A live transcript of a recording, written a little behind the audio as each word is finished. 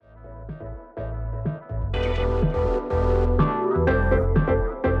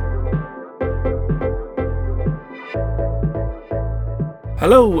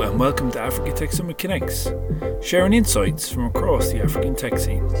Hello and welcome to Africa Tech Summit Connects, sharing insights from across the African tech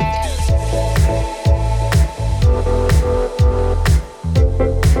scene.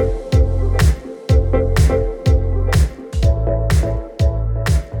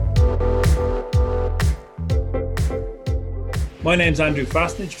 My name's Andrew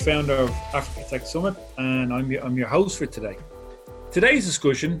Fastnage, founder of Africa Tech Summit, and I'm your host for today. Today's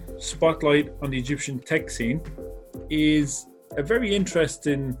discussion, Spotlight on the Egyptian tech scene, is a very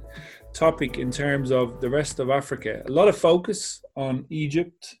interesting topic in terms of the rest of Africa. A lot of focus on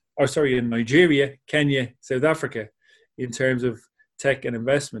in Nigeria, Kenya, South Africa, in terms of tech and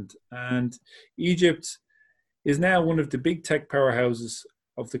investment. And Egypt is now one of the big tech powerhouses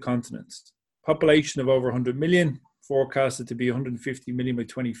of the continent. Population of over 100 million, forecasted to be 150 million by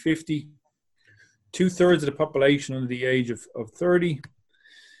 2050. 2/3 of the population under the age of 30.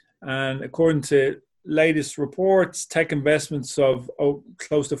 And according to latest reports, tech investments of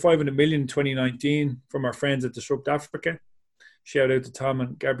close to 500 million in 2019 from our friends at Disrupt Africa. Shout out to Tom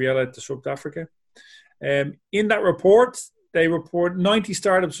and Gabriella at Disrupt Africa. In that report, they report 90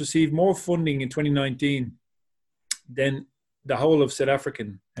 startups received more funding in 2019 than the whole of South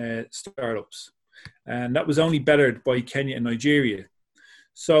African startups. And that was only bettered by Kenya and Nigeria.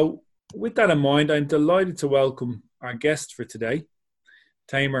 So with that in mind, I'm delighted to welcome our guest for today,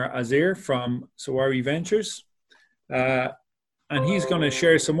 Tamer Azir from Sawari Ventures. And he's going to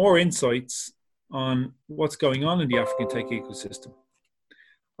share some more insights on what's going on in the African tech ecosystem.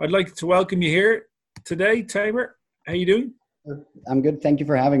 I'd like to welcome you here today, Tamer. How are you doing? I'm good. Thank you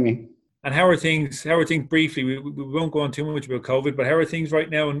for having me. And how are things briefly? We won't go on too much about COVID, but how are things right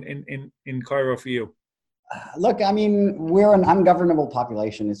now in Cairo for you? Look, I mean, we're an ungovernable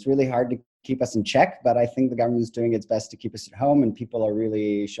population. It's really hard to keep us in check, but I think the government is doing its best to keep us at home, and people are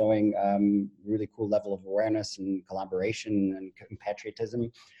really showing really cool level of awareness and collaboration and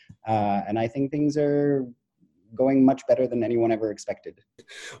patriotism. And I think things are going much better than anyone ever expected.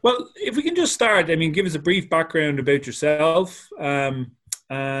 Well, if we can just start, give us a brief background about yourself, and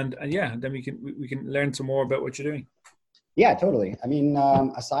then we can learn some more about what you're doing. Yeah, totally.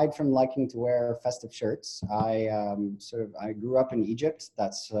 Aside from liking to wear festive shirts, I grew up in Egypt.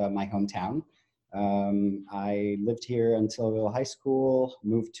 That's my hometown. I lived here until high school,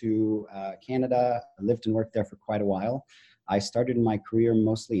 moved to Canada, lived and worked there for quite a while. I started my career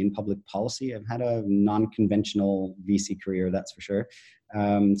mostly in public policy. I've had a non-conventional VC career, that's for sure.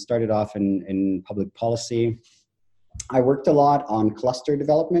 Started off in public policy. I worked a lot on cluster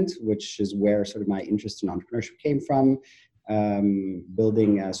development, which is where sort of my interest in entrepreneurship came from,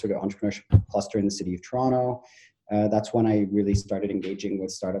 building a sort of entrepreneurship cluster in the city of Toronto. That's when I really started engaging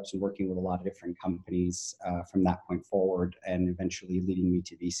with startups and working with a lot of different companies from that point forward, and eventually leading me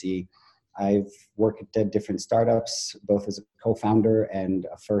to VC. I've worked at different startups, both as a co-founder and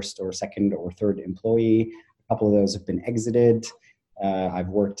a first or second or third employee. A couple of those have been exited. I've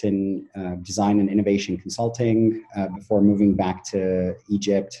worked in design and innovation consulting before moving back to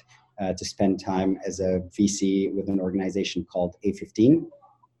Egypt to spend time as a VC with an organization called A15.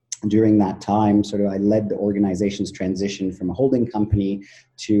 During that time, I led the organization's transition from a holding company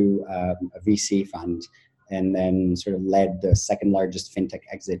to a VC fund, and then led the second largest fintech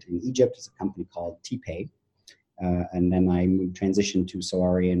exit in Egypt as a company called TPay. And then I transitioned to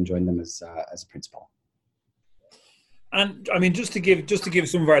Sawari and joined them as a principal. And just to give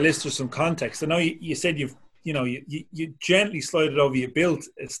some of our listeners some context, I know you said you gently slided over, you built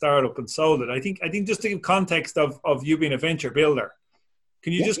a startup and sold it. I think just to give context of you being a venture builder,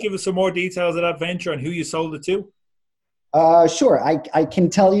 can you just give us some more details of that venture and who you sold it to? Sure, I can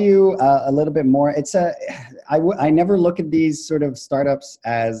tell you a little bit more. I never look at these sort of startups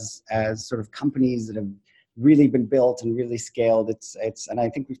as sort of companies that have really been built and really scaled. And I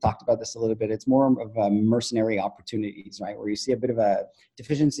think we've talked about this a little bit. It's more of mercenary opportunities, right? Where you see a bit of a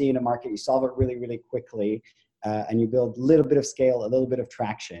deficiency in a market, you solve it really, really quickly, and you build a little bit of scale, a little bit of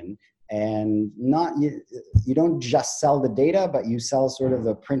traction, and you don't just sell the data, but you sell sort of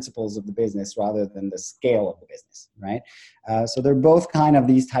the principles of the business rather than the scale of the business, right? So they're both kind of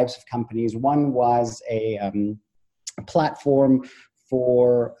these types of companies. One was a platform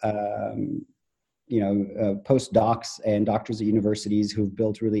for postdocs and doctors at universities who've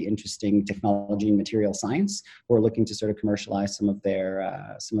built really interesting technology and material science, who are looking to sort of commercialize some of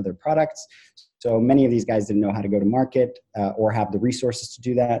their products. So many of these guys didn't know how to go to market or have the resources to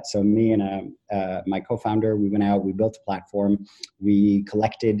do that. So me and my co-founder, we went out, we built a platform, we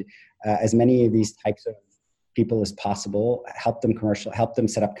collected as many of these types of people as possible, helped them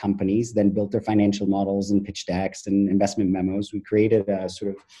set up companies, then built their financial models and pitch decks and investment memos. We created a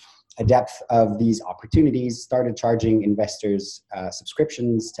sort of a depth of these opportunities, started charging investors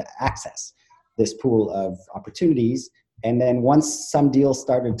subscriptions to access this pool of opportunities. And then once some deals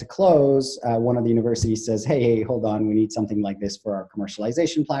started to close, one of the universities says, hey, hold on, we need something like this for our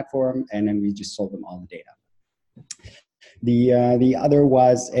commercialization platform. And then we just sold them all the data. The other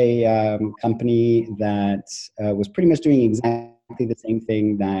was a company that was pretty much doing exactly the same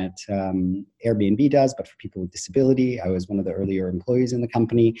thing that Airbnb does, but for people with disability. I was one of the earlier employees in the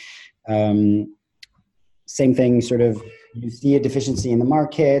company. Same thing, sort of, you see a deficiency in the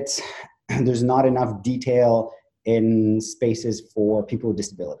market. There's not enough detail in spaces for people with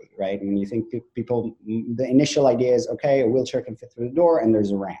disability, right? When you think people, the initial idea is, okay, a wheelchair can fit through the door and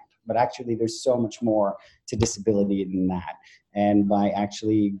there's a ramp. But actually, there's so much more to disability than that. And by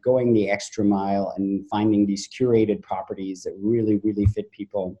actually going the extra mile and finding these curated properties that really, really fit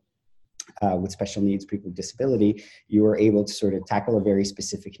people with special needs, people with disability, you are able to sort of tackle a very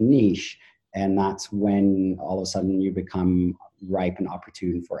specific niche. And that's when all of a sudden you become ripe and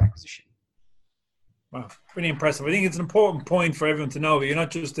opportune for acquisition. Wow, pretty impressive. I think it's an important point for everyone to know. You're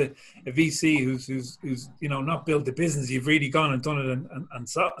not just a VC who's not built the business. You've really gone and done it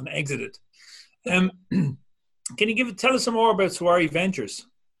and exited. Can you tell us some more about Sawari Ventures?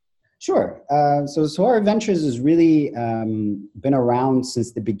 Sure. So Sawari Ventures has really been around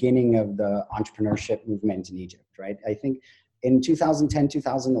since the beginning of the entrepreneurship movement in Egypt, right? I think in 2010,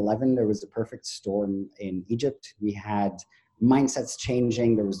 2011, there was a perfect storm in Egypt. We had mindsets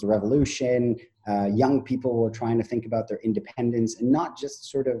changing. There was the revolution. Young people were trying to think about their independence, and not just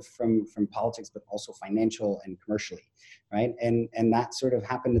sort of from politics, but also financial and commercially, right? And that sort of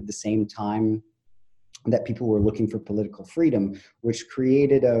happened at the same time that people were looking for political freedom, which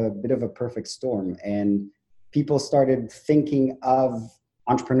created a bit of a perfect storm. And people started thinking of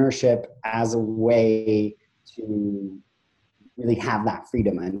entrepreneurship as a way to really have that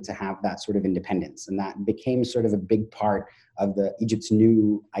freedom and to have that sort of independence. And that became sort of a big part of Egypt's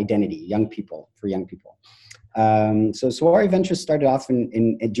new identity, for young people. So Sawari Ventures started off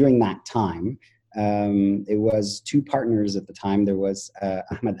during that time. It was two partners at the time. There was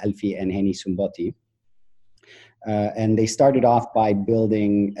Ahmed Alfi and Hani Sumboti. And they started off by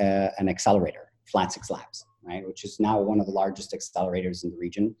building an accelerator, Flat 6 Labs, right, which is now one of the largest accelerators in the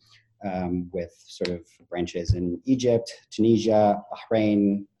region, with sort of branches in Egypt, Tunisia,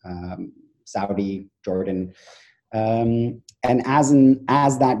 Bahrain, Saudi, Jordan. And as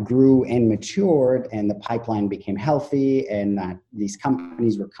that grew and matured and the pipeline became healthy and that these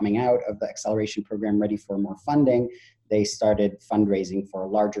companies were coming out of the acceleration program ready for more funding, they started fundraising for a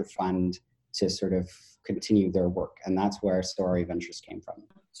larger fund to sort of continue their work. And that's where Sawari Ventures came from.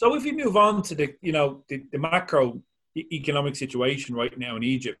 So if you move on to the macro economic situation right now in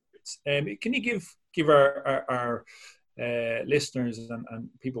Egypt, can you give our listeners and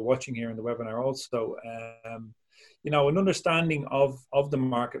people watching here in the webinar also, an understanding of the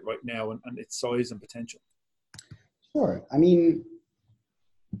market right now and its size and potential? Sure. I mean,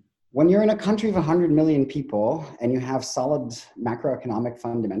 when you're in a country of 100 million people and you have solid macroeconomic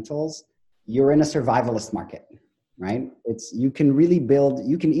fundamentals, you're in a survivalist market, right? You can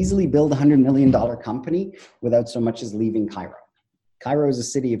easily build $100 million company without so much as leaving Cairo. Cairo is a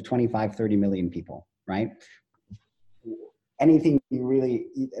city of 25, 30 million people, right? Anything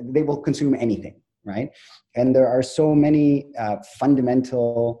they will consume anything, right? And there are so many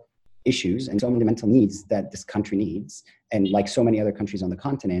fundamental issues and so many fundamental needs that this country needs, and like so many other countries on the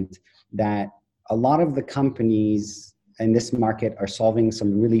continent, that a lot of the companies in this market are solving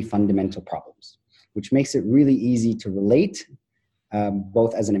some really fundamental problems, which makes it really easy to relate,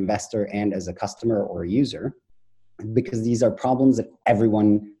 both as an investor and as a customer or a user, because these are problems that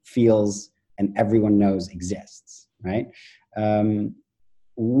everyone feels and everyone knows exists, right?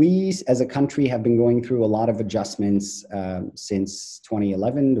 We, as a country, have been going through a lot of adjustments since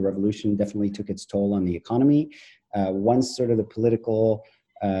 2011. The revolution definitely took its toll on the economy. Once sort of the political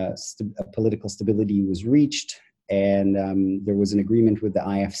stability was reached, and there was an agreement with the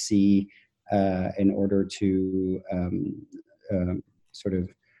IFC in order to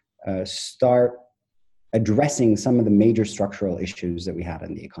start addressing some of the major structural issues that we had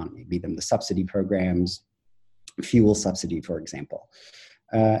in the economy, be them the subsidy programs, fuel subsidy, for example.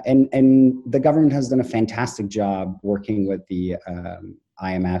 And the government has done a fantastic job working with the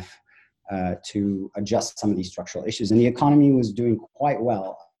IMF to adjust some of these structural issues. And the economy was doing quite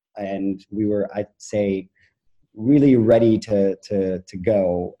well. And we were, I'd say, really ready to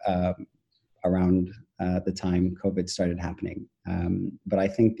go around the time COVID started happening. But I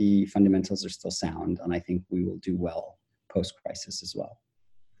think the fundamentals are still sound, and I think we will do well post-crisis as well.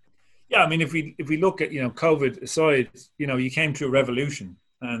 Yeah, I mean, if we look at, COVID aside, you came through a revolution,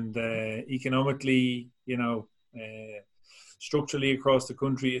 and economically, structurally across the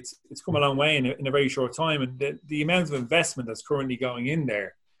country, it's come a long way in a very short time, and the amount of investment that's currently going in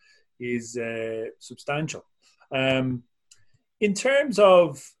there is substantial. In terms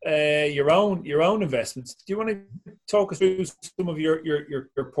of your own investments, do you want to talk us through some of your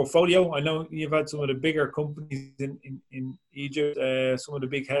portfolio? I know you've had some of the bigger companies in Egypt, some of the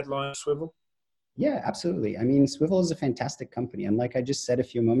big headlines, Swvl. Yeah, absolutely. I mean, Swvl is a fantastic company. And like I just said a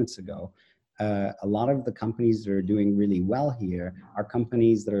few moments ago, a lot of the companies that are doing really well here are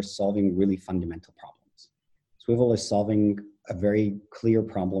companies that are solving really fundamental problems. Swvl is solving a very clear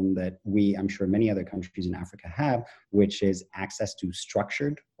problem that I'm sure many other countries in Africa have, which is access to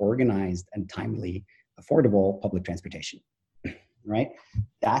structured, organized, and timely, affordable public transportation, right?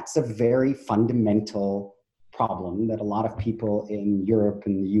 That's a very fundamental problem that a lot of people in Europe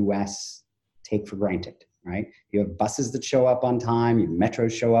and the US take for granted, right? You have buses that show up on time, your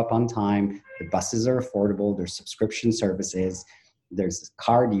metros show up on time, the buses are affordable, there's subscription services, there's a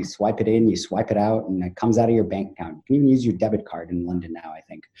card, you swipe it in, you swipe it out, and it comes out of your bank account. You can even use your debit card in London now, I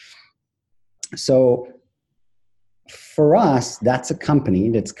think. So for us, that's a company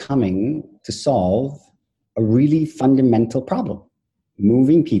that's coming to solve a really fundamental problem,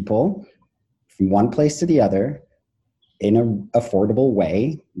 moving people from one place to the other in an affordable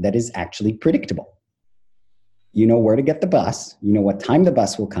way that is actually predictable. You know where to get the bus, you know what time the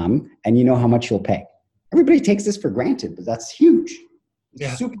bus will come, and you know how much you'll pay. Everybody takes this for granted, but that's huge.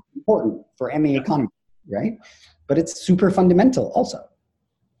 It's super important for any economy, right? But it's super fundamental also.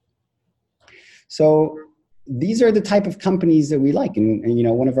 So these are the type of companies that we like. And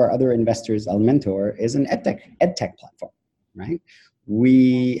one of our other investors, Almentor, is an edtech platform, right?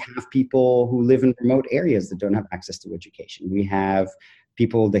 We have people who live in remote areas that don't have access to education. We have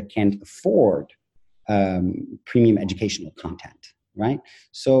people that can't afford premium educational content, right?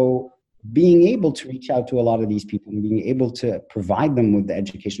 So being able to reach out to a lot of these people and being able to provide them with the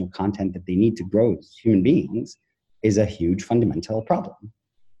educational content that they need to grow as human beings is a huge fundamental problem,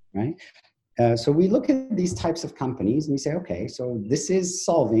 right? So we look at these types of companies and we say, okay, so this is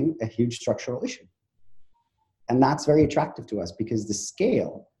solving a huge structural issue. And that's very attractive to us because the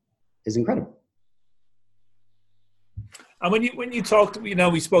scale is incredible. And when you talked,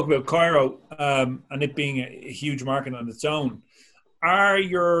 we spoke about Cairo and it being a huge market on its own. Are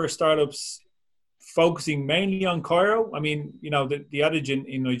your startups focusing mainly on Cairo? I mean, the adage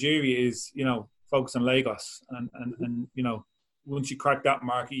in Nigeria is, focus on Lagos, and once you crack that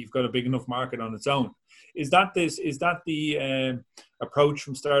market, you've got a big enough market on its own. Is that the approach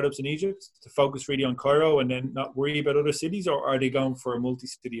from startups in Egypt, to focus really on Cairo and then not worry about other cities, or are they going for a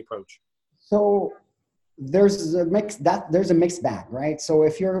multi-city approach? So there's a mixed bag, right? So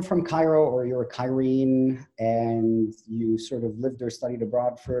if you're from Cairo or you're a Cairene and you sort of lived or studied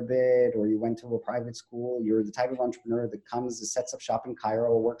abroad for a bit, or you went to a private school, you're the type of entrepreneur that comes, sets up shop in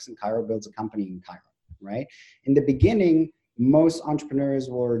Cairo, works in Cairo, builds a company in Cairo, right? In the beginning, most entrepreneurs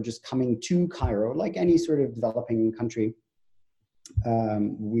were just coming to Cairo, like any sort of developing country.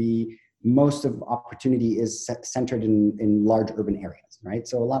 Most of opportunity is centered in large urban areas, right?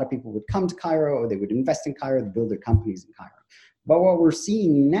 So a lot of people would come to Cairo, or they would invest in Cairo, they build their companies in Cairo. But what we're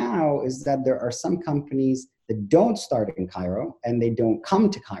seeing now is that there are some companies that don't start in Cairo and they don't come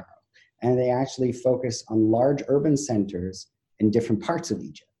to Cairo, and they actually focus on large urban centers in different parts of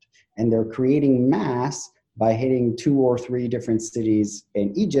Egypt. And they're creating mass by hitting 2 or 3 different cities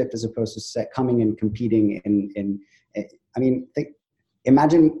in Egypt, as opposed to coming and competing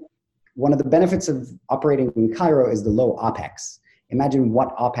imagine one of the benefits of operating in Cairo is the low OPEX. Imagine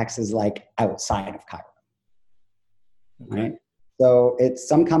what OPEX is like outside of Cairo, right? So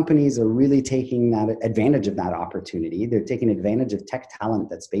some companies are really taking that advantage of that opportunity. They're taking advantage of tech talent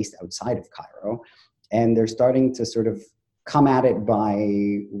that's based outside of Cairo, and they're starting to sort of come at it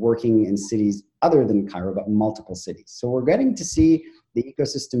by working in cities other than Cairo, but multiple cities. So we're getting to see the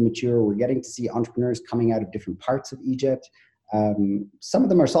ecosystem mature. We're getting to see entrepreneurs coming out of different parts of Egypt. Some of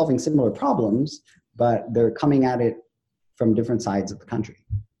them are solving similar problems, but they're coming at it from different sides of the country.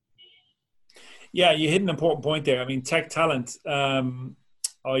 Yeah, you hit an important point there. I mean, tech talent. I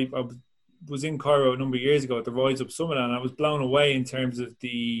was in Cairo a number of years ago at the Rise Up Summit, and I was blown away in terms of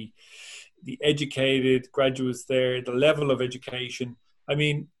the educated graduates there, the level of education. I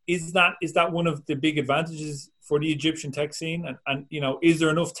mean, is that one of the big advantages for the Egyptian tech scene? And is there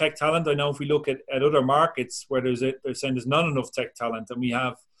enough tech talent? I know if we look at other markets where they're saying there's not enough tech talent, and we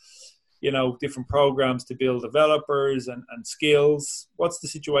have, different programs to build developers and skills. What's the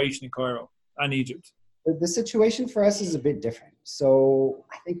situation in Cairo and Egypt? The situation for us is a bit different. So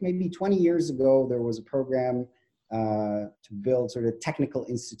I think maybe 20 years ago, there was a program to build sort of technical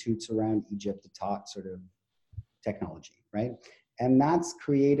institutes around Egypt to taught sort of technology, right? And that's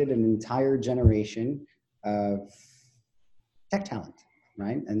created an entire generation of tech talent,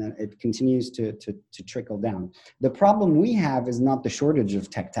 right? And then it continues to trickle down. The problem we have is not the shortage of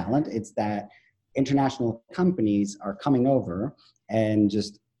tech talent, it's that international companies are coming over and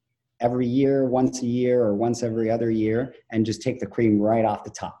just every year, once a year or once every other year, and just take the cream right off the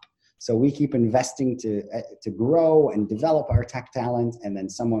top. So we keep investing to grow and develop our tech talent, and then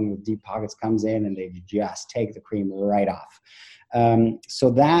someone with deep pockets comes in and they just take the cream right off. So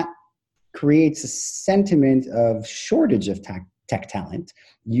that creates a sentiment of shortage of tech talent.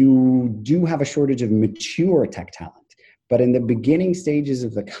 You do have a shortage of mature tech talent, but in the beginning stages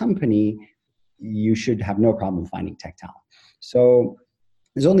of the company, you should have no problem finding tech talent. So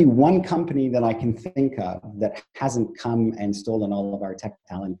there's only one company that I can think of that hasn't come and stolen all of our tech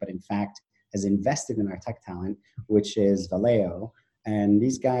talent, but in fact has invested in our tech talent, which is Valeo. And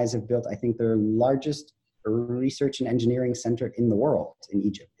these guys have built, I think, their largest research and engineering center in the world in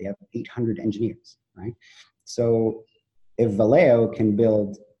Egypt. They have 800 engineers, right? So if Valeo can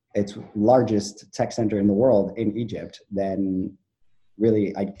build its largest tech center in the world in Egypt, then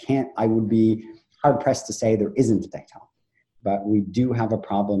really I would be hard pressed to say there isn't tech talent. But we do have a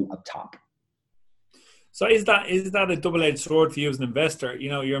problem up top. So is that a double-edged sword for you as an investor? You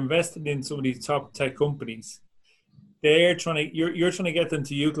know, you're investing in some of these top tech companies. You're trying to get them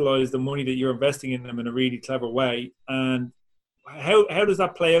to utilize the money that you're investing in them in a really clever way. And how does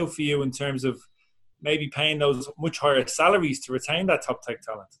that play out for you in terms of maybe paying those much higher salaries to retain that top tech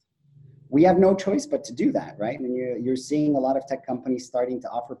talent? We have no choice but to do that, right? And you're seeing a lot of tech companies starting to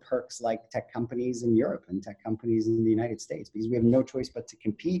offer perks like tech companies in Europe and tech companies in the United States, because we have no choice but to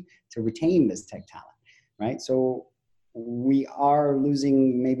compete to retain this tech talent, right? So we are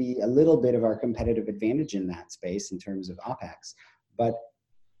losing maybe a little bit of our competitive advantage in that space in terms of OpEx, but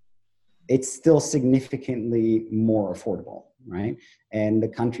it's still significantly more affordable, right? And the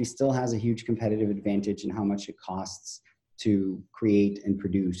country still has a huge competitive advantage in how much it costs to create and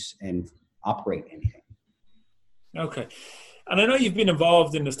produce and operate anything. Okay. And I know you've been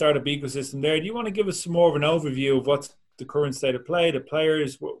involved in the startup ecosystem there. Do you want to give us some more of an overview of what's the current state of play, the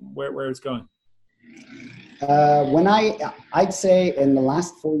players, where it's going? I'd say in the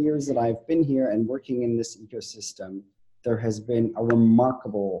last 4 years that I've been here and working in this ecosystem, there has been a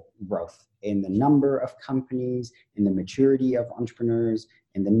remarkable growth in the number of companies, in the maturity of entrepreneurs,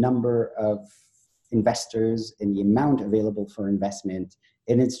 in the number of investors, in the amount available for investment.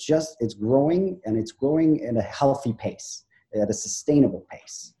 And it's growing, and it's growing at a healthy pace, at a sustainable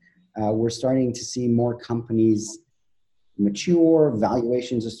pace. We're starting to see more companies mature,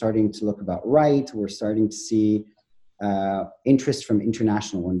 valuations are starting to look about right. We're starting to see interest from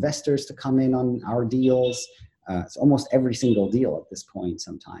international investors to come in on our deals. It's almost every single deal at this point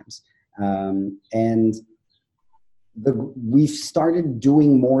sometimes. And we've started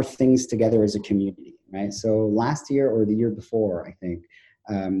doing more things together as a community, right? So last year or the year before, I think,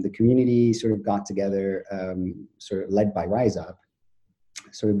 the community sort of got together, sort of led by Rise Up,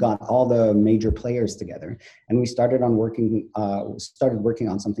 sort of got all the major players together, and we started working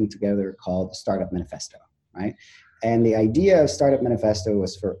on something together called the Startup Manifesto, right? And the idea of Startup Manifesto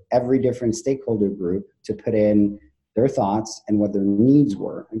was for every different stakeholder group to put in their thoughts and what their needs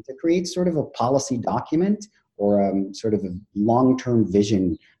were, and to create sort of a policy document or sort of a long-term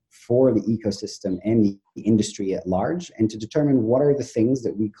vision for the ecosystem and the industry at large, and to determine what are the things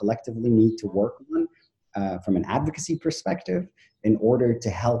that we collectively need to work on from an advocacy perspective in order to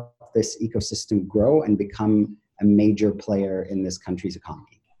help this ecosystem grow and become a major player in this country's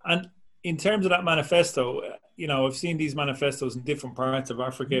economy. And in terms of that manifesto, you know, I've seen these manifestos in different parts of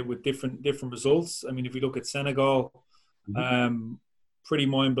Africa with different results. I mean, if we look at Senegal, pretty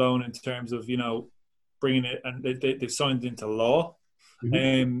mind-blowing in terms of, you know, bringing it, and they've signed into law.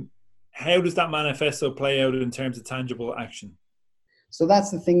 How does that manifesto play out in terms of tangible action? So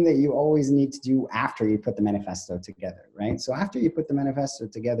that's the thing that you always need to do after you put the manifesto together, right? So after you put the manifesto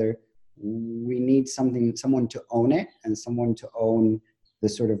together, we need someone to own it and someone to own the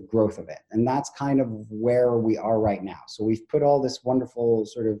sort of growth of it. And that's kind of where we are right now. So we've put all this wonderful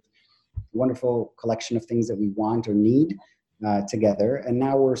collection of things that we want or need together. And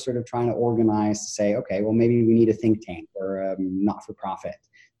now we're sort of trying to organize to say, okay, well, maybe we need a think tank or a not-for-profit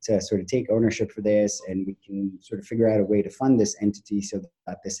to sort of take ownership for this, and we can sort of figure out a way to fund this entity so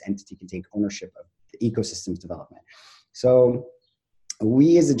that this entity can take ownership of the ecosystem's development. So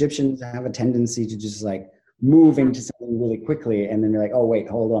we as Egyptians have a tendency to just like move into something really quickly, and then you're like, oh wait,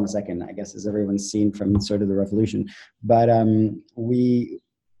 hold on a second, I guess, as everyone's seen from sort of the revolution. But we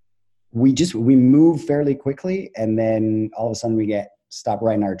we move fairly quickly, and then all of a sudden we stop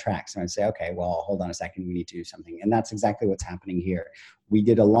right in our tracks, and I'd say, okay, well, hold on a second, we need to do something. And that's exactly what's happening here. We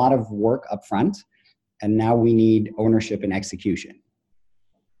did a lot of work up front, and now we need ownership and execution.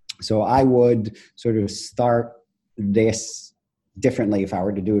 So I would sort of start this differently if I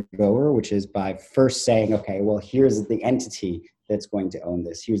were to do it over, which is by first saying, okay, well, here's the entity that's going to own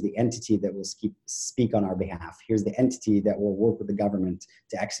this. Here's the entity that will speak on our behalf. Here's the entity that will work with the government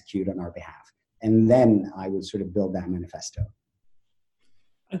to execute on our behalf. And then I would sort of build that manifesto.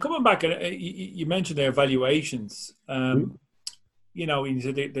 And coming back, you mentioned their valuations. You know, you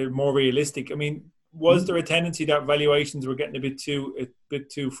said they're more realistic. I mean, was there a tendency that valuations were getting a bit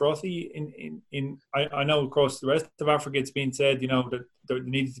too frothy? I know across the rest of Africa, it's been said, you know, that there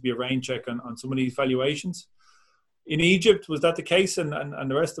needed to be a rain check on some of these valuations. In Egypt, was that the case, and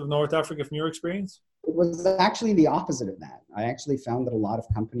the rest of North Africa, from your experience? It was actually the opposite of that. I actually found that a lot of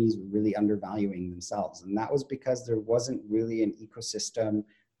companies were really undervaluing themselves, and that was because there wasn't really an ecosystem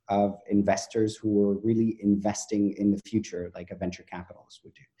of investors who were really investing in the future like a venture capitalist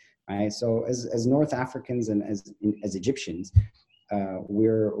would do, right? So as North Africans and as Egyptians,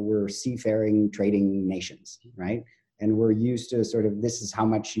 we're seafaring trading nations, right? And we're used to sort of, this is how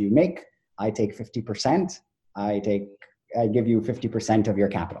much you make. I take 50%. I give you 50% of your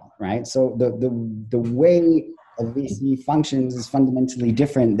capital, right? So the way a VC functions is fundamentally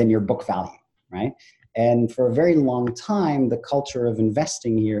different than your book value, right? And for a very long time, the culture of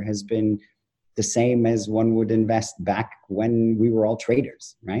investing here has been the same as one would invest back when we were all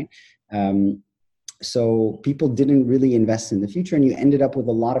traders, right? So people didn't really invest in the future, and you ended up with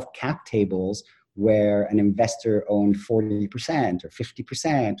a lot of cap tables where an investor owned 40% or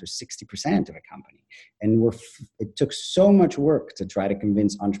 50% or 60% of a company. And it took so much work to try to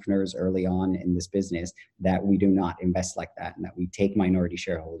convince entrepreneurs early on in this business that we do not invest like that, and that we take minority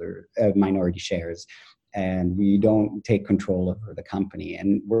shares, and we don't take control over the company.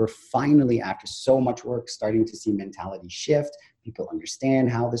 And we're finally, after so much work, starting to see mentality shift. People understand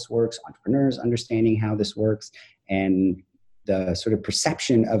how this works, entrepreneurs understanding how this works, and the sort of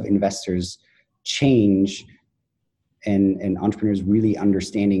perception of investors change, and entrepreneurs really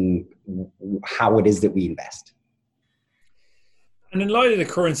understanding how it is that we invest. And in light of the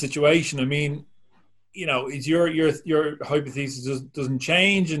current situation, I mean, you know, is your hypothesis doesn't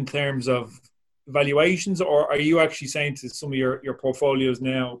change in terms of valuations, or are you actually saying to some of your portfolios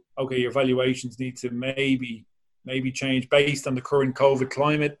now, okay, your valuations need to maybe change based on the current COVID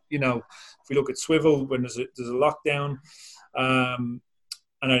climate? You know, if we look at Swivel, when there's a lockdown,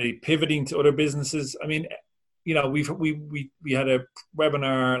 and are they pivoting to other businesses? I mean, you know, we had a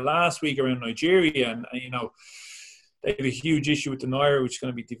webinar last week around Nigeria, and you know, they have a huge issue with the Naira, which is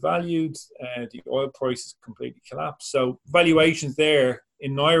going to be devalued. The oil prices completely collapsed. So valuations there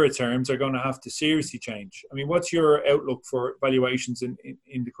in Naira terms are going to have to seriously change. I mean, what's your outlook for valuations in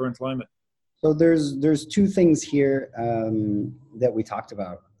the current climate? So there's two things here that we talked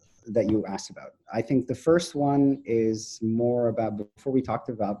about, that you asked about. I think the first one is more about, before we talked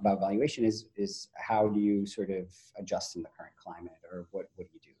about valuation, is how do you sort of adjust in the current climate, or what do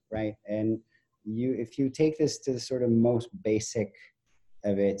you do, right? And if you take this to the sort of most basic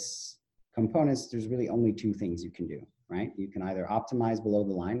of its components, there's really only two things you can do, right? You can either optimize below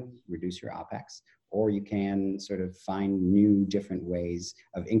the line, reduce your OPEX, or you can sort of find new different ways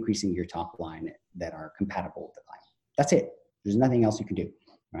of increasing your top line that are compatible with the climate. That's it. There's nothing else you can do.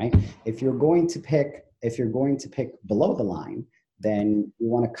 Right? If you're going to pick below the line, then you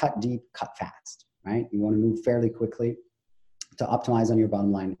want to cut deep, cut fast, right? You want to move fairly quickly to optimize on your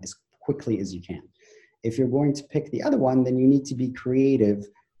bottom line as quickly as you can. If you're going to pick the other one, then you need to be creative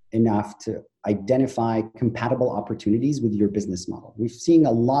enough to identify compatible opportunities with your business model. We've seen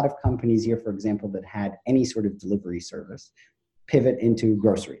a lot of companies here, for example, that had any sort of delivery service pivot into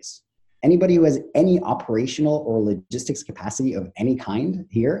groceries. Anybody who has any operational or logistics capacity of any kind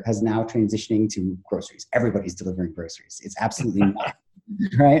here has now transitioning to groceries. Everybody's delivering groceries. It's absolutely not,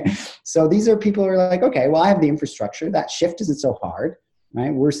 right? So these are people who are like, okay, well, I have the infrastructure. That shift isn't so hard,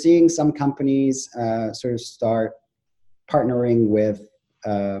 right? We're seeing some companies sort of start partnering with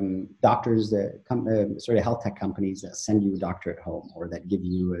doctors, sort of health tech companies that send you a doctor at home, or that give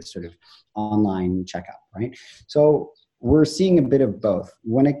you a sort of online checkup, right? So we're seeing a bit of both.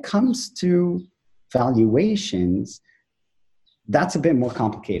 When it comes to valuations, that's a bit more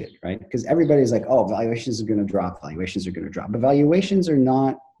complicated, right? Because everybody's like, oh, valuations are going to drop, valuations are going to drop. But valuations are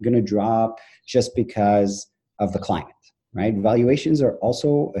not going to drop just because of the climate, right? Valuations are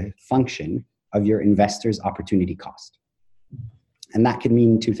also a function of your investor's opportunity cost. And that could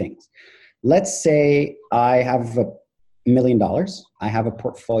mean two things. Let's say I have $1 million, I have a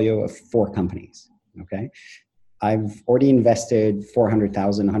portfolio of 4 companies. Okay. I've already invested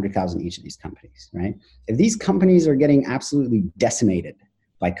 400,000, 100,000 each of these companies, right? If these companies are getting absolutely decimated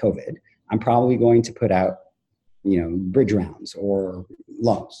by COVID, I'm probably going to put out, bridge rounds or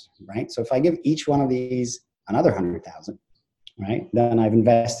loans, right? So if I give each one of these another 100,000, right, then I've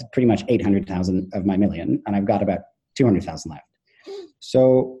invested pretty much 800,000 of my million, and I've got about 200,000 left.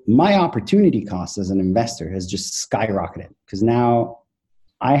 So my opportunity cost as an investor has just skyrocketed because now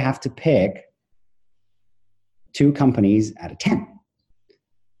I have to pick 2 companies out of 10,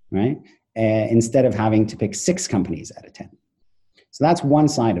 right? Instead of having to pick 6 companies out of 10. So that's one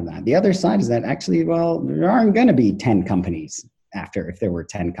side of that. The other side is that actually, there aren't going to be 10 companies after if there were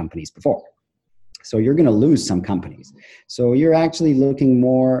 10 companies before. So you're going to lose some companies. So you're actually looking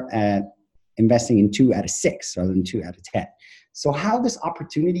more at investing in 2 out of 6 rather than 2 out of 10. So how this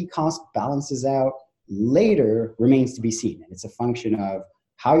opportunity cost balances out later remains to be seen. And it's a function of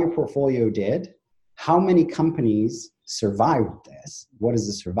how your portfolio did, how many companies survived this, what is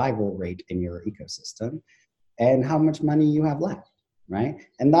the survival rate in your ecosystem, and how much money you have left, right?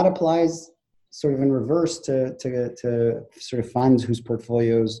 And that applies sort of in reverse to sort of funds whose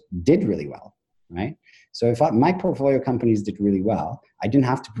portfolios did really well, right? So if my portfolio companies did really well, I didn't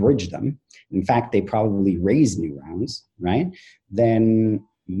have to bridge them. In fact, they probably raised new rounds, right? Then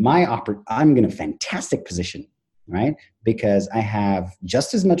I'm in a fantastic position, right? Because I have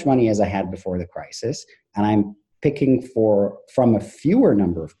just as much money as I had before the crisis, and I'm picking from a fewer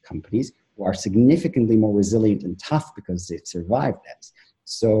number of companies who are significantly more resilient and tough because they survived this.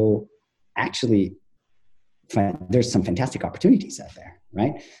 So actually, there's some fantastic opportunities out there,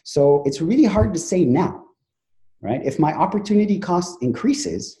 right? So it's really hard to say now, right? If my opportunity cost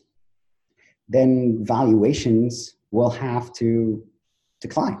increases, then valuations will have to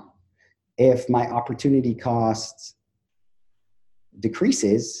decline. If my opportunity cost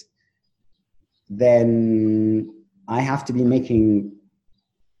decreases, then I have to be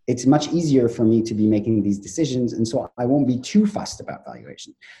it's much easier for me to be making these decisions. And so I won't be too fussed about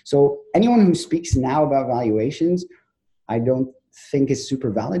valuation. So anyone who speaks now about valuations, I don't think is super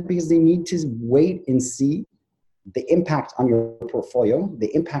valid because they need to wait and see the impact on your portfolio,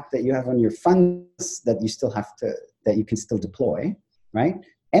 the impact that you have on your funds that you can still deploy, right?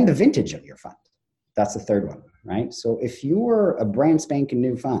 And the vintage of your fund. That's the third one, right? So if you're a brand spanking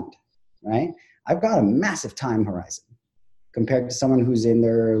new fund, right? I've got a massive time horizon compared to someone who's in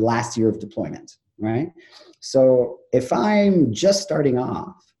their last year of deployment, right? So if I'm just starting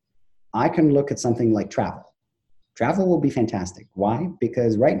off, I can look at something like travel. Travel will be fantastic. Why?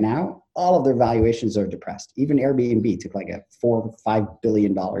 Because right now, all of their valuations are depressed. Even Airbnb took like a $4 or $5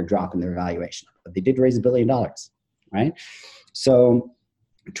 billion drop in their valuation, but they did raise $1 billion, right? So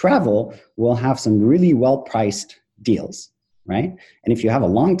travel will have some really well-priced deals, right? And if you have a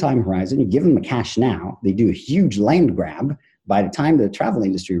long time horizon, you give them the cash now, they do a huge land grab. By the time the travel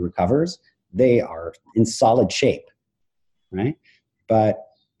industry recovers, they are in solid shape, right? But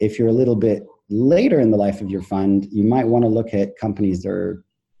if you're a little bit later in the life of your fund, you might want to look at companies that are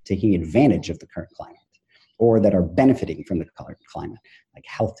taking advantage of the current climate or that are benefiting from the current climate, like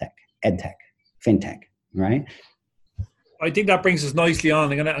health tech, ed tech, fintech, right? I think that brings us nicely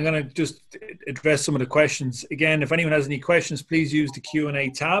on. I'm gonna just address some of the questions. Again, if anyone has any questions, please use the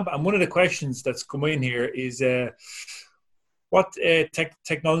Q&A tab. And one of the questions that's come in here is, what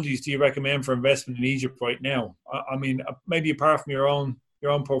technologies do you recommend for investment in Egypt right now? I mean, maybe apart from your own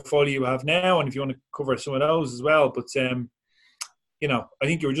portfolio you have now, and if you want to cover some of those as well. But I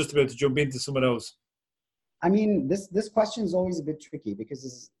think you were just about to jump into some of those. I mean, this question is always a bit tricky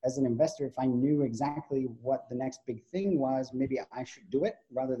because as an investor, if I knew exactly what the next big thing was, maybe I should do it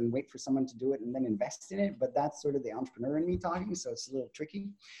rather than wait for someone to do it and then invest in it. But that's sort of the entrepreneur in me talking, so it's a little tricky.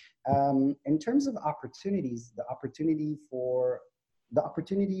 In terms of opportunities, the opportunities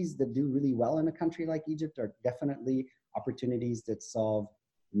that do really well in a country like Egypt are definitely opportunities that solve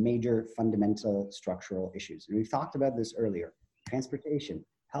major fundamental structural issues. And we've talked about this earlier: transportation,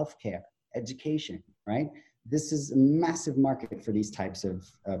 healthcare, education, right? This is a massive market for these types of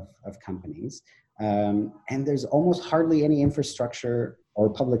companies. And there's almost hardly any infrastructure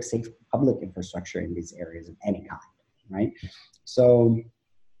or public infrastructure in these areas of any kind, right? So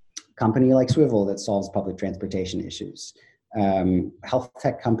company like Swivel that solves public transportation issues, health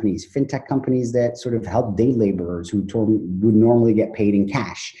tech companies, fintech companies that sort of help day laborers who would normally get paid in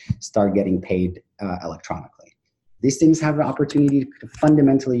cash start getting paid electronically. These things have an opportunity to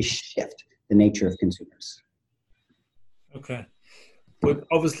fundamentally shift the nature of consumers. Okay. But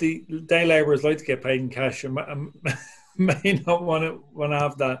obviously, day laborers like to get paid in cash and may not want to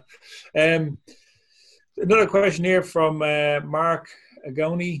have that. Another question here from Mark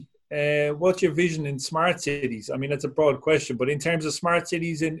Agoni. What's your vision in smart cities? I mean, that's a broad question, but in terms of smart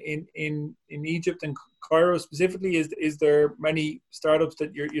cities in Egypt and Cairo specifically, is there many startups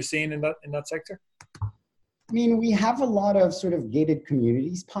that you're seeing in that sector? I mean, we have a lot of sort of gated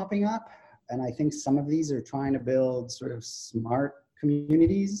communities popping up, and I think some of these are trying to build sort of smart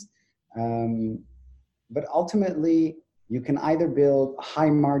communities. But ultimately, you can either build high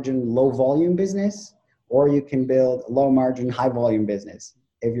margin, low volume business, or you can build low margin, high volume business.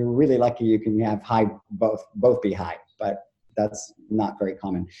 If you're really lucky, you can have both be high, but that's not very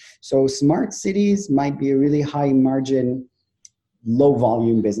common. So smart cities might be a really high margin, low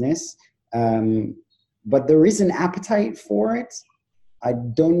volume business, but there is an appetite for it. I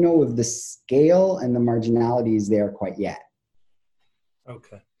don't know if the scale and the marginality is there quite yet.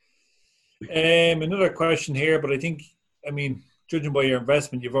 Okay. Another question here, but I mean, judging by your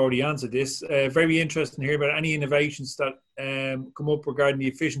investment, you've already answered this. Very interesting here about any innovations that come up regarding the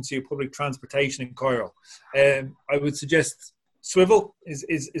efficiency of public transportation in Cairo. I would suggest Swvl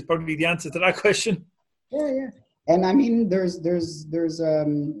is probably the answer to that question. Yeah. And I mean, there's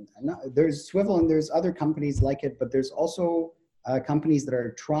Swvl and there's other companies like it, but there's also companies that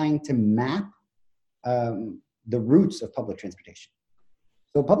are trying to map the routes of public transportation.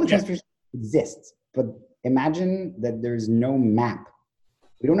 So public transportation exists, but imagine that there's no map.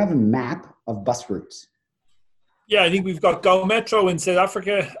 We don't have a map of bus routes. Yeah, I think we've got Go Metro in South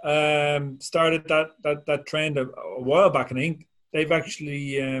Africa. Started that trend a while back, and I think they've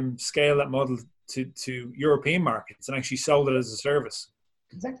actually scaled that model to European markets and actually sold it as a service.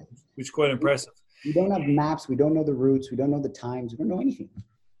 Exactly. Which is quite impressive. We don't have maps. We don't know the routes. We don't know the times. We don't know anything.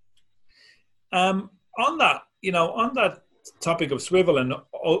 On that topic of Swvl and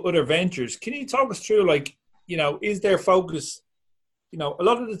other ventures, can you talk us through, is their focus, a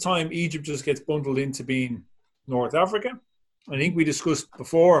lot of the time Egypt just gets bundled into being North Africa. I think we discussed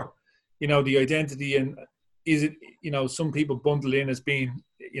before, the identity, and is it, some people bundle in as being,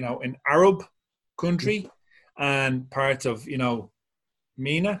 an Arab country and part of,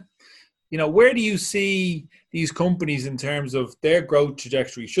 MENA. Where do you see these companies in terms of their growth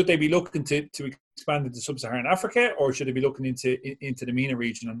trajectory? Should they be looking to expand into sub-Saharan Africa, or should they be looking into the MENA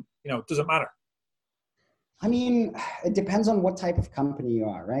region? And, does it matter? I mean, it depends on what type of company you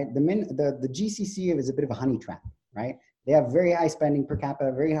are, right? The GCC is a bit of a honey trap, right? They have very high spending per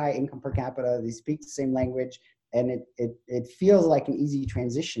capita, very high income per capita. They speak the same language, and it feels like an easy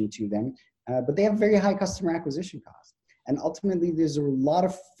transition to them. But they have very high customer acquisition costs. And ultimately, there's a lot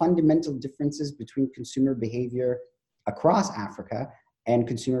of fundamental differences between consumer behavior across Africa and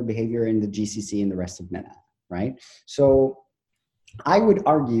consumer behavior in the GCC and the rest of MENA, right? So I would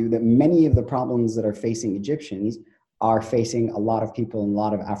argue that many of the problems that are facing Egyptians are facing a lot of people in a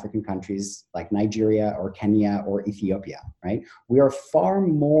lot of African countries like Nigeria or Kenya or Ethiopia, right? We are far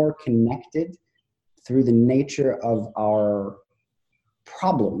more connected through the nature of our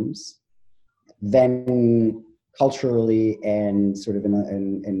problems than culturally and sort of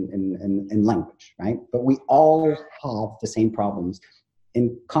in language, right? But we all have the same problems.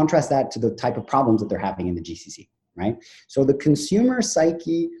 And contrast that to the type of problems that they're having in the GCC, right? So the consumer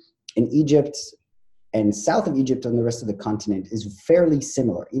psyche in Egypt and south of Egypt and the rest of the continent is fairly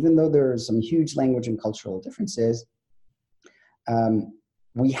similar. Even though there are some huge language and cultural differences,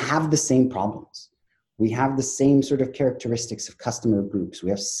 we have the same problems. We have the same sort of characteristics of customer groups. We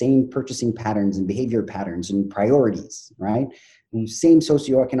have same purchasing patterns and behavior patterns and priorities, right? And same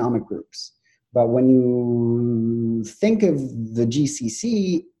socioeconomic groups. But when you think of the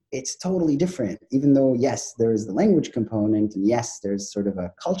GCC, it's totally different. Even though, yes, there's the language component, and yes, there's sort of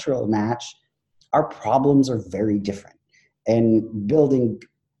a cultural match, our problems are very different. And building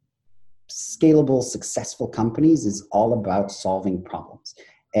scalable, successful companies is all about solving problems.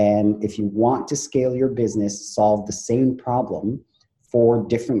 And if you want to scale your business, solve the same problem for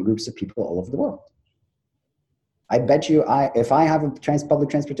different groups of people all over the world. I bet you, if I have a public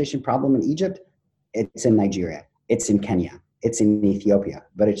transportation problem in Egypt, it's in Nigeria, it's in Kenya, it's in Ethiopia,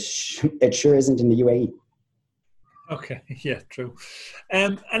 but it sure isn't in the UAE. Okay, yeah, true.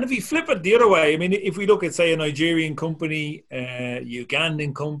 And if we flip it the other way, I mean, if we look at, say, a Nigerian company,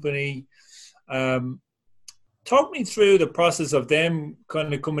 Ugandan company, talk me through the process of them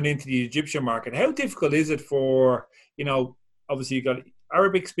kind of coming into the Egyptian market. How difficult is it for, obviously you got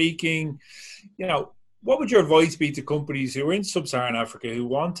Arabic speaking, what would your advice be to companies who are in sub-Saharan Africa who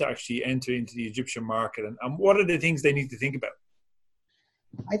want to actually enter into the Egyptian market? And what are the things they need to think about?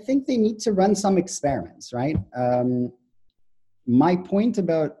 I think they need to run some experiments, right? My point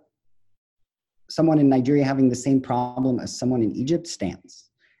about someone in Nigeria having the same problem as someone in Egypt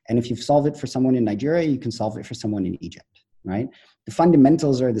stands. And if you've solved it for someone in Nigeria, you can solve it for someone in Egypt, right? The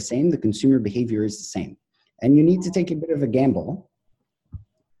fundamentals are the same. The consumer behavior is the same. And you need to take a bit of a gamble,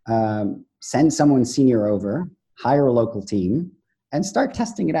 send someone senior over, hire a local team, and start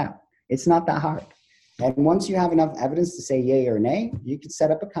testing it out. It's not that hard. And once you have enough evidence to say yay or nay, you can set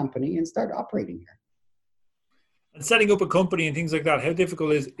up a company and start operating here. And setting up a company and things like that, how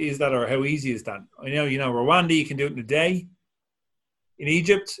difficult is that, or how easy is that? I know, Rwanda, you can do it in a day. In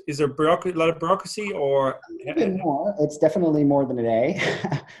Egypt, is there a lot of bureaucracy, or? A bit more. It's definitely more than a day.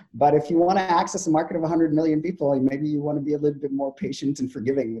 But if you want to access a market of 100 million people, maybe you want to be a little bit more patient and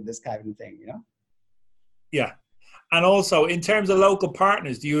forgiving with this kind of thing, Yeah. And also, in terms of local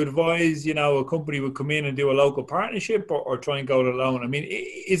partners, do you advise, a company would come in and do a local partnership, or try and go it alone? I mean,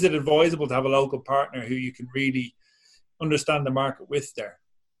 is it advisable to have a local partner who you can really understand the market with there?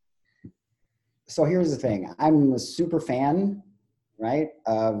 So here's the thing. I'm a super fan, right,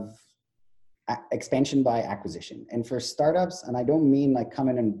 of expansion by acquisition. And for startups, and I don't mean like come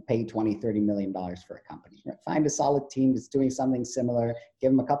in and pay $20, $30 million for a company. Right? Find a solid team that's doing something similar,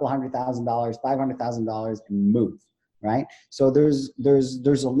 give them a couple $100,000, $500,000 and move. Right? So there's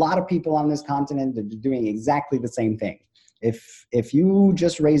a lot of people on this continent that are doing exactly the same thing. If you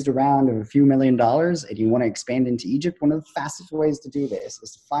just raised a round of a few $1 million and you want to expand into Egypt, one of the fastest ways to do this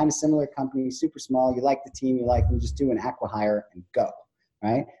is to find a similar company, super small, you like the team, you like them, just do an acqui-hire and go,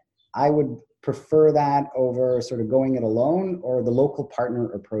 right? I would prefer that over sort of going it alone, or the local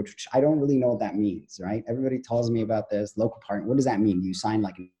partner approach, which I don't really know what that means, right? Everybody tells me about this local partner. What does that mean? You sign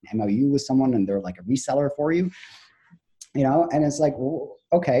like an MOU with someone and they're like a reseller for you? And it's like, well,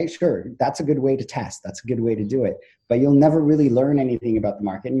 okay, sure. That's a good way to test. That's a good way to do it. But you'll never really learn anything about the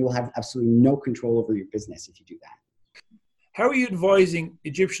market, and you'll have absolutely no control over your business if you do that. How are you advising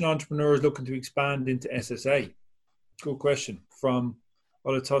Egyptian entrepreneurs looking to expand into SSA? Good question from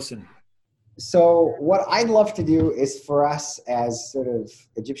Olutosin. So what I'd love to do is for us as sort of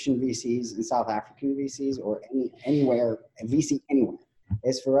Egyptian VCs and South African VCs, or anywhere, a VC anywhere,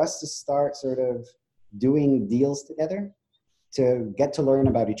 is for us to start sort of doing deals together to get to learn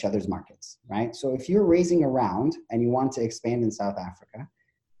about each other's markets, right? So if you're raising a round and you want to expand in South Africa,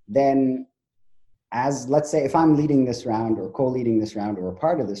 then let's say if I'm leading this round or co-leading this round or a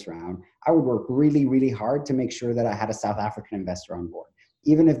part of this round, I would work really, really hard to make sure that I had a South African investor on board,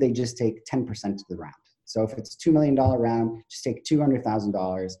 even if they just take 10% of the round. So if it's a $2 million round, just take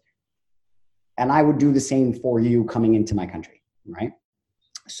 $200,000, and I would do the same for you coming into my country, right?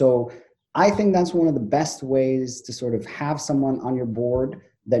 So I think that's one of the best ways to sort of have someone on your board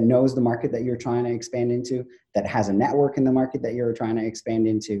that knows the market that you're trying to expand into, that has a network in the market that you're trying to expand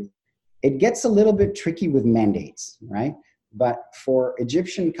into. It gets a little bit tricky with mandates, right? But for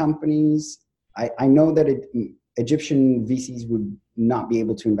Egyptian companies, I know that Egyptian VCs would not be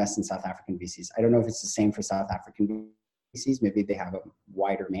able to invest in South African VCs. I don't know if it's the same for South African VCs. Maybe they have a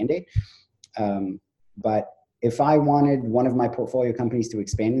wider mandate. But if I wanted one of my portfolio companies to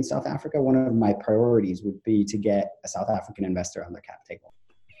expand in South Africa, one of my priorities would be to get a South African investor on the cap table.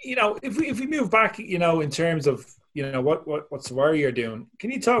 If we move back, in terms of, what Savari are doing,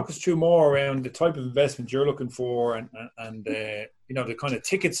 can you talk us through more around the type of investment you're looking for and the kind of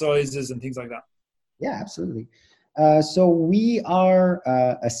ticket sizes and things like that? Yeah, absolutely. So we are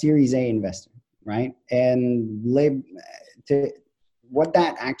a Series A investor, right? And what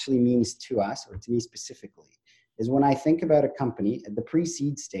that actually means to us, or to me specifically, is when I think about a company at the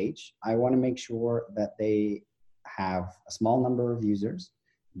pre-seed stage, I want to make sure that they have a small number of users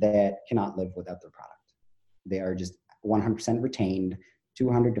that cannot live without their product. They are just 100% retained,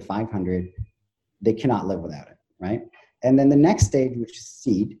 200 to 500. They cannot live without it, right? And then the next stage, which is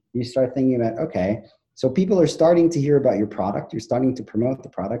seed, you start thinking about, okay, so people are starting to hear about your product. You're starting to promote the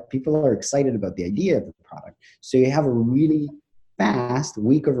product. People are excited about the idea of the product. So you have a really fast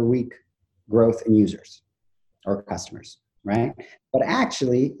week-over-week growth in users or customers, right? But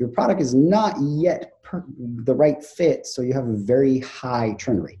actually, your product is not yet the right fit, so you have a very high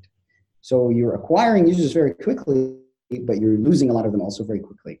churn rate. So you're acquiring users very quickly, but you're losing a lot of them also very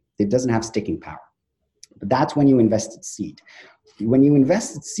quickly. It doesn't have sticking power. But that's when you invest at seed. When you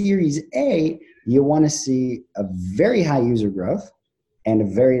invest at Series A, you want to see a very high user growth and a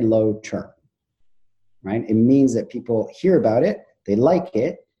very low churn, right? It means that people hear about it, they like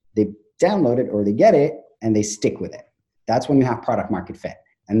it, they download it or they get it, and they stick with it. That's when you have product market fit.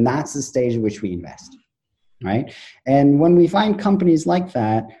 And that's the stage at which we invest, right? And when we find companies like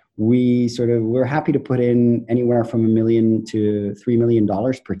that, we're happy to put in anywhere from $1 million to $3 million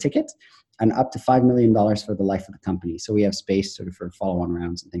per ticket, and up to $5 million for the life of the company. So we have space sort of for follow-on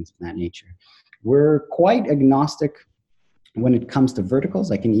rounds and things of that nature. We're quite agnostic When it comes to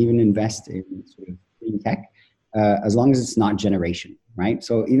verticals, I can even invest in sort of clean tech, as long as it's not generation, right?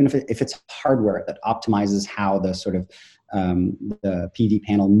 So even if it's hardware that optimizes how the sort of the PV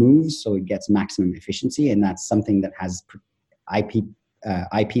panel moves, so it gets maximum efficiency, and that's something that has IP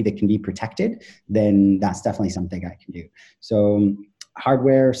IP that can be protected, then that's definitely something I can do. So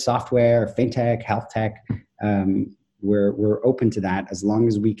hardware, software, fintech, health tech, we're open to that as long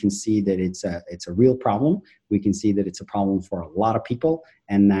as we can see that it's a real problem. We can see that it's a problem for a lot of people,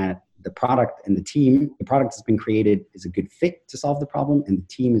 and that the product and the product that's been created is a good fit to solve the problem, and the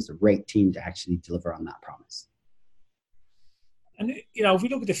team is the right team to actually deliver on that promise. And, you know, if we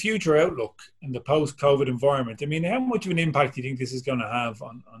look at the future outlook in the post-COVID environment, I mean, how much of an impact do you think this is going to have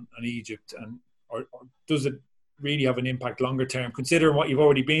on Egypt? And or does it really have an impact longer term, considering what you've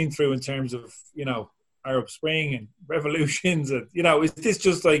already been through in terms of, you know, Arab Spring and revolutions? And, you know, is this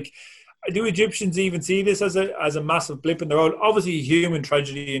just like, do Egyptians even see this as a massive blip in the road? Obviously a human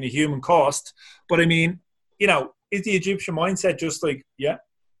tragedy and a human cost. But I mean, you know, is the Egyptian mindset just like, yeah,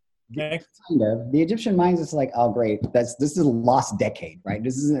 next? Kind of. The Egyptian mindset is like, oh, great. This is a lost decade, right?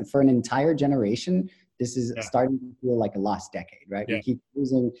 This isn't for an entire generation. This is starting to feel like a lost decade, right? Yeah. We keep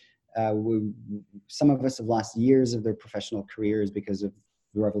losing. Some of us have lost years of their professional careers because of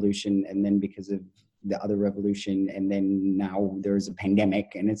the revolution, and then because of the other revolution, and then now there's a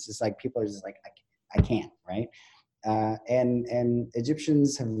pandemic, and it's just like people are just like, I can't, right? And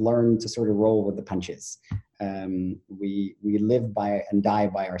Egyptians have learned to sort of roll with the punches. We live by and die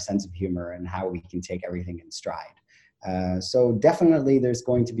by our sense of humor and how we can take everything in stride. So definitely there's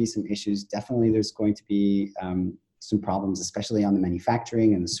going to be some issues. Definitely there's going to be some problems, especially on the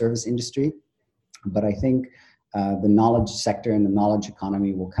manufacturing and the service industry. But I think the knowledge sector and the knowledge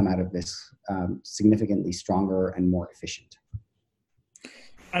economy will come out of this significantly stronger and more efficient.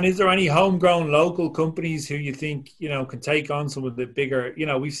 And is there any homegrown local companies who you think, you know, can take on some of the bigger, you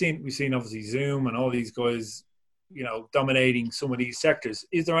know, we've seen obviously Zoom and all these guys, you know, dominating some of these sectors.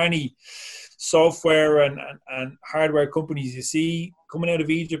 Is there any software and hardware companies you see coming out of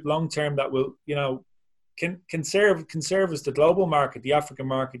Egypt long term that will, you know, can service the global market, the African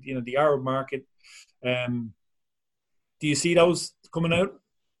market, you know, the Arab market? Do you see those coming out?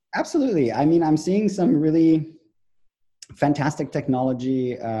 Absolutely. I mean, I'm seeing some really fantastic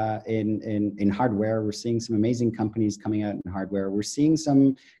technology in hardware. We're seeing some amazing companies coming out in hardware. We're seeing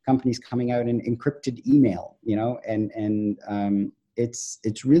some companies coming out in encrypted email, you know, and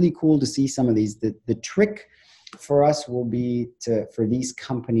it's really cool to see some of these. The trick for us will be for these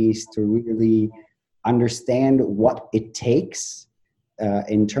companies to really understand what it takes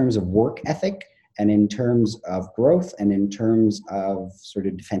in terms of work ethic, and in terms of growth, and in terms of sort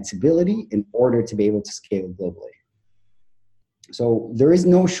of defensibility, in order to be able to scale globally. So there is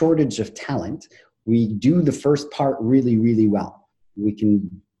no shortage of talent. We do the first part really, really well. We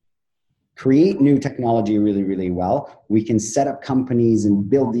can create new technology really, really well. We can set up companies and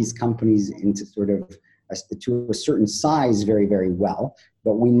build these companies into sort of to a certain size very, very well.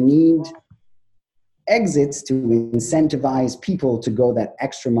 But we need exits to incentivize people to go that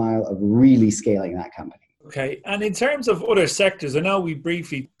extra mile of really scaling that company. Okay. And in terms of other sectors, I know we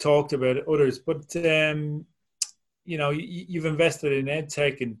briefly talked about others, but you know, you've invested in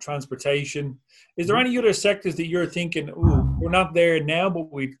EdTech and transportation. Is there any other sectors that you're thinking, oh, we're not there now,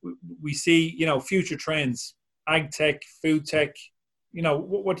 but we see, you know, future trends, ag tech, food tech, you know,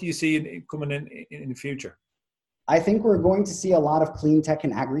 what do you see coming in the future? I think we're going to see a lot of clean tech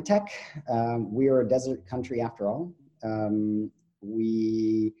and agri-tech. We are a desert country after all. There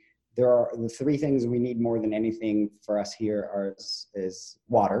are the three things we need more than anything for us here is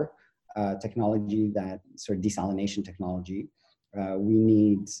water, technology, that sort of desalination technology. We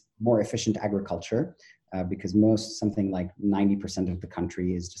need more efficient agriculture because something like 90% of the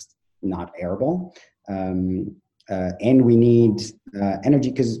country is just not arable. And we need energy,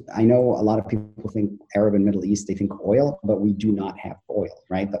 because I know a lot of people think Arab and Middle East, they think oil, but we do not have oil,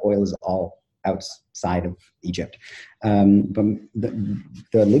 right? The oil is all outside of Egypt. But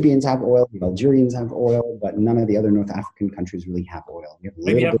the Libyans have oil, the Algerians have oil, but none of the other North African countries really have oil.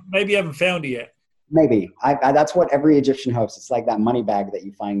 Maybe you haven't found it yet. Maybe. That's what every Egyptian hopes. It's like that money bag that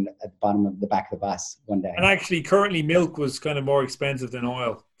you find at the bottom of the back of the bus one day. And actually, currently milk was kind of more expensive than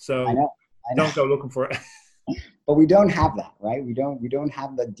oil. So I know. Don't go looking for it. But we don't have that, right? We don't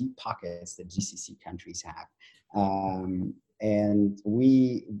have the deep pockets that GCC countries have. And so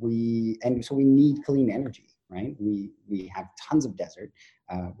we need clean energy, right? We have tons of desert.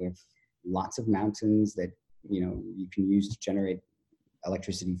 We have lots of mountains that, you know, you can use to generate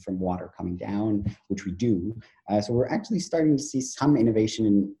electricity from water coming down, which we do. So we're actually starting to see some innovation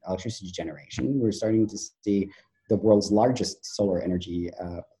in electricity generation. We're starting to see the world's largest solar energy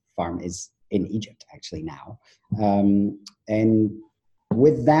farm is in Egypt actually now. And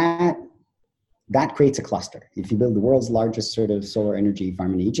with that, that creates a cluster. If you build the world's largest sort of solar energy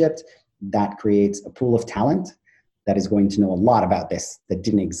farm in Egypt, that creates a pool of talent that is going to know a lot about this that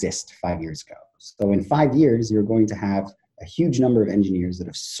didn't exist 5 years ago. So in 5 years, you're going to have a huge number of engineers that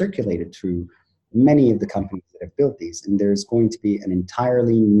have circulated through many of the companies that have built these. And there's going to be an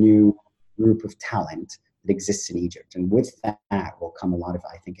entirely new group of talent that exists in Egypt. And with that will come a lot of,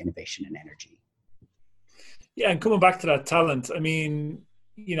 I think, innovation and energy. Yeah, and coming back to that talent, I mean,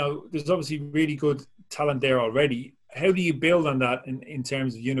 there's obviously really good talent there already. How do you build on that in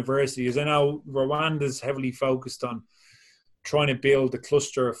terms of universities? I know Rwanda's heavily focused on trying to build the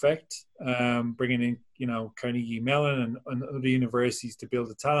cluster effect, bringing in, Carnegie Mellon and other universities to build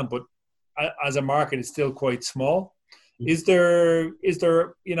the talent. But as a market, it's still quite small. Is there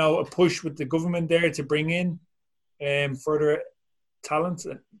a push with the government there to bring in further talent,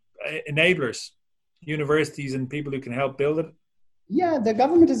 enablers, universities and people who can help build it? Yeah, the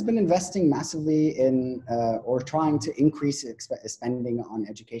government has been investing massively in or trying to increase spending on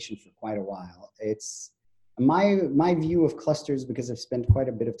education for quite a while. It's my view of clusters, because I've spent quite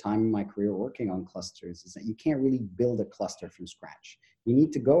a bit of time in my career working on clusters, is that you can't really build a cluster from scratch. You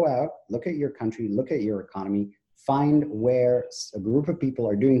need to go out, look at your country, look at your economy, find where a group of people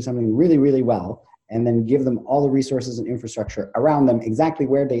are doing something really, really well, and then give them all the resources and infrastructure around them exactly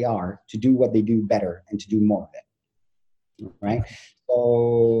where they are to do what they do better and to do more of it. Right?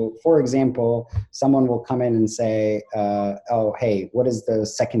 So, for example, someone will come in and say, oh, hey, what is the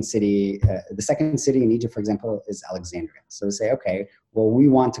second city? The second city in Egypt, for example, is Alexandria. So they say, okay, well, we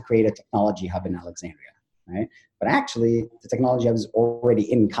want to create a technology hub in Alexandria, right? But actually, the technology hub is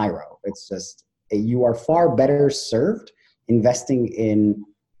already in Cairo. It's just, you are far better served investing in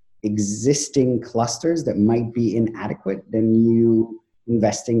existing clusters that might be inadequate than you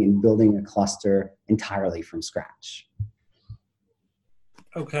investing in building a cluster entirely from scratch.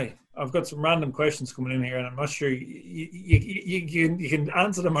 Okay, I've got some random questions coming in here, and I'm not sure you can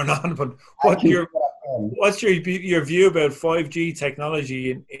answer them or not. But what's your view about 5G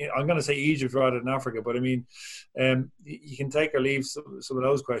technology? I'm going to say Egypt rather than Africa, but I mean, you can take or leave some of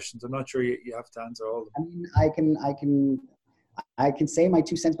those questions. I'm not sure you have to answer all of them. I mean, I can say my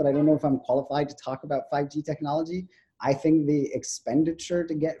 2 cents, but I don't know if I'm qualified to talk about 5G technology. I think the expenditure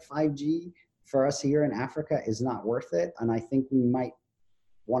to get 5G for us here in Africa is not worth it, and I think we might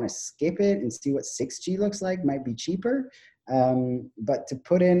want to skip it and see what 6G looks like. Might be cheaper, but to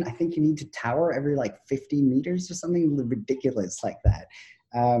put in, I think you need to tower every like 50 meters or something ridiculous like that.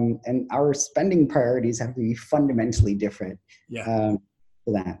 And our spending priorities have to be fundamentally different. Yeah.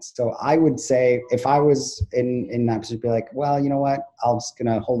 For that. So I would say if I was in that position, be like, well, you know what? I'm just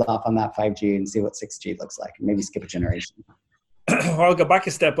gonna hold off on that 5G and see what 6G looks like, and maybe skip a generation. Well, I'll go back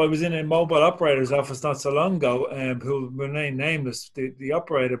a step. I was in a mobile operator's office not so long ago, who were nameless, the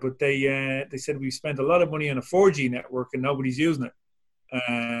operator, but they said we spent a lot of money on a 4G network and nobody's using it.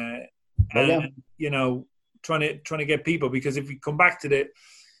 And trying to get people, because if we come back to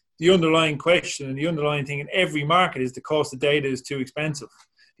the underlying question and the underlying thing in every market is the cost of data is too expensive.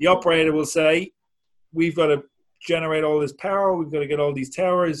 The operator will say, we've got to generate all this power, we've got to get all these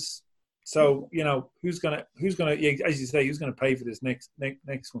towers. So, who's gonna, as you say, who's gonna pay for this next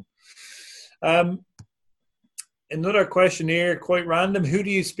one? Another question here, quite random. Who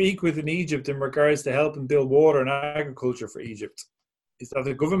do you speak with in Egypt in regards to helping build water and agriculture for Egypt? Is that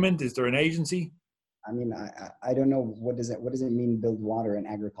the government? Is there an agency? I mean, I don't know, what does it mean, build water and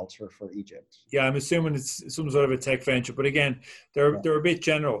agriculture for Egypt? Yeah, I'm assuming it's some sort of a tech venture, but again, they're a bit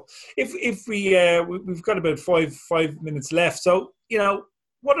general. If we've got about five minutes left, so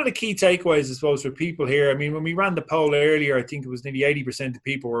what are the key takeaways, I suppose, for people here? I mean, when we ran the poll earlier, I think it was nearly 80% of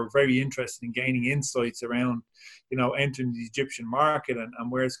people were very interested in gaining insights around, entering the Egyptian market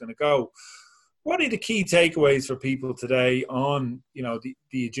and where it's going to go. What are the key takeaways for people today on, the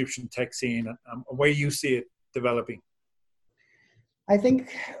Egyptian tech scene and where you see it developing? I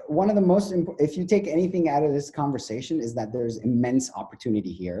think one of the most important, if you take anything out of this conversation, is that there's immense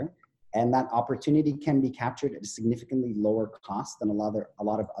opportunity here, and that opportunity can be captured at a significantly lower cost than a lot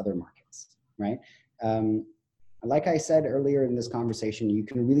of other markets, right? Like I said earlier in this conversation, you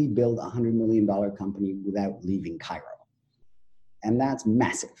can really build a $100 million company without leaving Cairo, and that's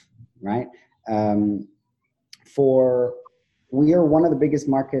massive, right? We are one of the biggest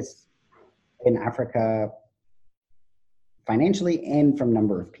markets in Africa financially and from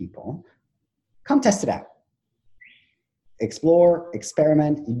number of people. Come test it out. Explore,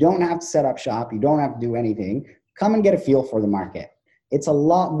 experiment. You don't have to set up shop. You don't have to do anything. Come and get a feel for the market. It's a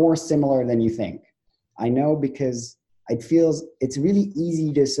lot more similar than you think. I know because it feels it's really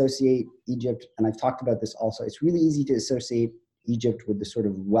easy to associate Egypt, and I've talked about this also, it's really easy to associate Egypt with the sort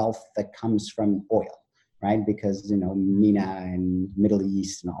of wealth that comes from oil, right? Because, you know, MENA and Middle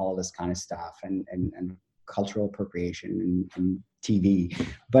East and all this kind of stuff, and cultural appropriation and TV.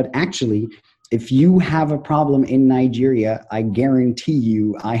 But actually, if you have a problem in Nigeria, I guarantee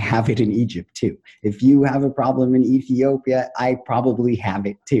you I have it in Egypt too. If you have a problem in Ethiopia, I probably have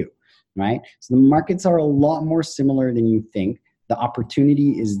it too, right? So the markets are a lot more similar than you think. The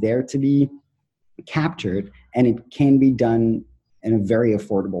opportunity is there to be captured, and it can be done in a very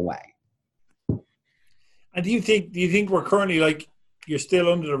affordable way. And do you think we're currently, like, you're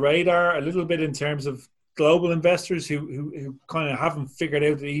still under the radar a little bit in terms of global investors who kind of haven't figured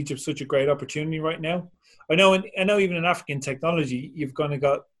out that Egypt's such a great opportunity right now? I know even in African technology, you've kind of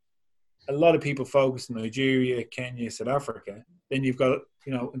got a lot of people focused in Nigeria, Kenya, South Africa. Then you've got,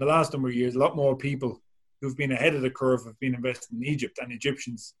 you know, in the last number of years, a lot more people who've been ahead of the curve have been investing in Egypt, and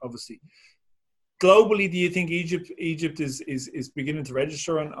Egyptians, obviously. Globally, do you think Egypt is beginning to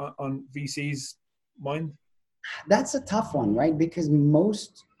register on VCs' mind? That's a tough one, right? Because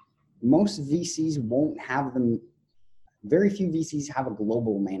most VCs won't have them. Very few VCs have a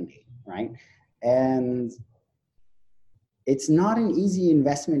global mandate, right? And it's not an easy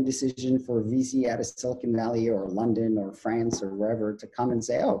investment decision for a VC out of Silicon Valley or London or France or wherever to come and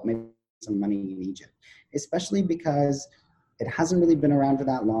say, oh, maybe some money in Egypt, especially because it hasn't really been around for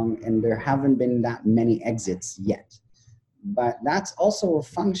that long and there haven't been that many exits yet. But that's also a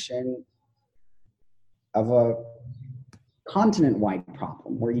function of a continent-wide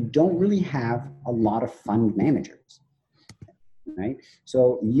problem where you don't really have a lot of fund managers, right?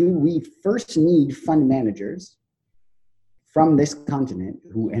 So we first need fund managers from this continent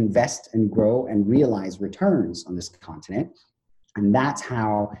who invest and grow and realize returns on this continent. And that's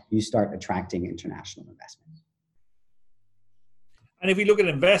how you start attracting international investment. And if we look at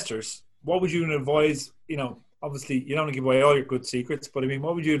investors, what would you advise, you know, obviously you don't want to give away all your good secrets, but I mean,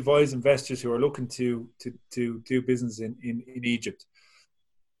 what would you advise investors who are looking to do business in Egypt?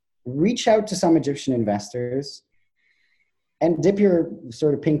 Reach out to some Egyptian investors and dip your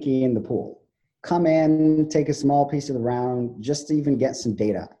sort of pinky in the pool. Come in, take a small piece of the round, just to even get some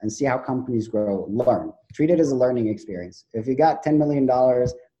data and see how companies grow. Learn. Treat it as a learning experience. If you got $10 million,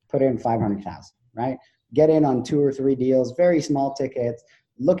 put in 500,000, right? Get in on 2 or 3 deals, very small tickets.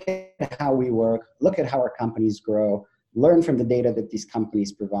 Look at how we work. Look at how our companies grow. Learn from the data that these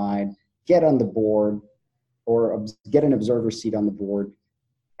companies provide. Get on the board or get an observer seat on the board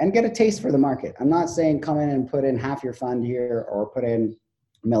and get a taste for the market. I'm not saying come in and put in half your fund here or put in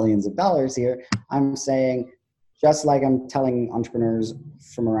millions of dollars here. I'm saying, just like I'm telling entrepreneurs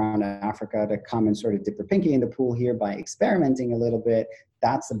from around Africa to come and sort of dip their pinky in the pool here by experimenting a little bit,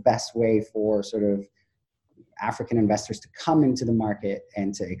 that's the best way for sort of African investors to come into the market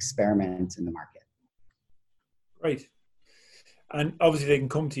and to experiment in the market. Right. And obviously they can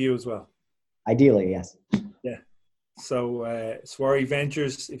come to you as well. Ideally, yes. Yeah. So Swari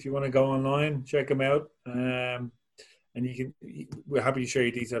Ventures, if you want to go online, check them out. And we're happy to share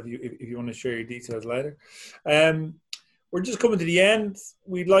your details if you want to share your details later. We're just coming to the end.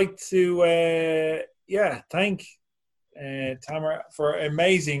 We'd like to, thank Tamer for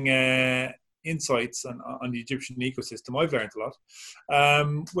amazing insights on the Egyptian ecosystem. I've learned a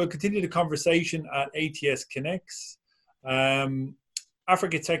lot. We'll continue the conversation at ATS Connects.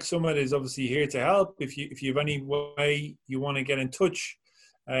 Africa Tech Summit is obviously here to help. If you have any way you want to get in touch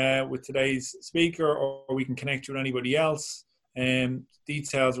with today's speaker, or we can connect you with anybody else,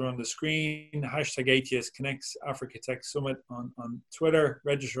 details are on the screen. Hashtag ATS Connects Africa Tech Summit on Twitter.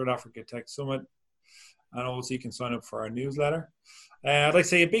 Register at Africa Tech Summit. And also you can sign up for our newsletter. I'd like to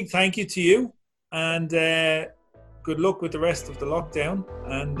say a big thank you to you, and good luck with the rest of the lockdown,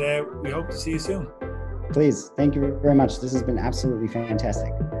 and we hope to see you soon. Please, thank you very much. This has been absolutely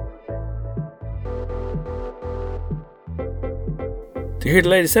fantastic. To hear the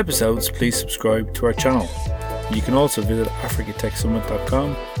latest episodes, please subscribe to our channel. You can also visit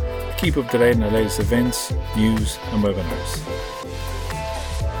africatechsummit.com to keep up to date on the latest events, news and webinars.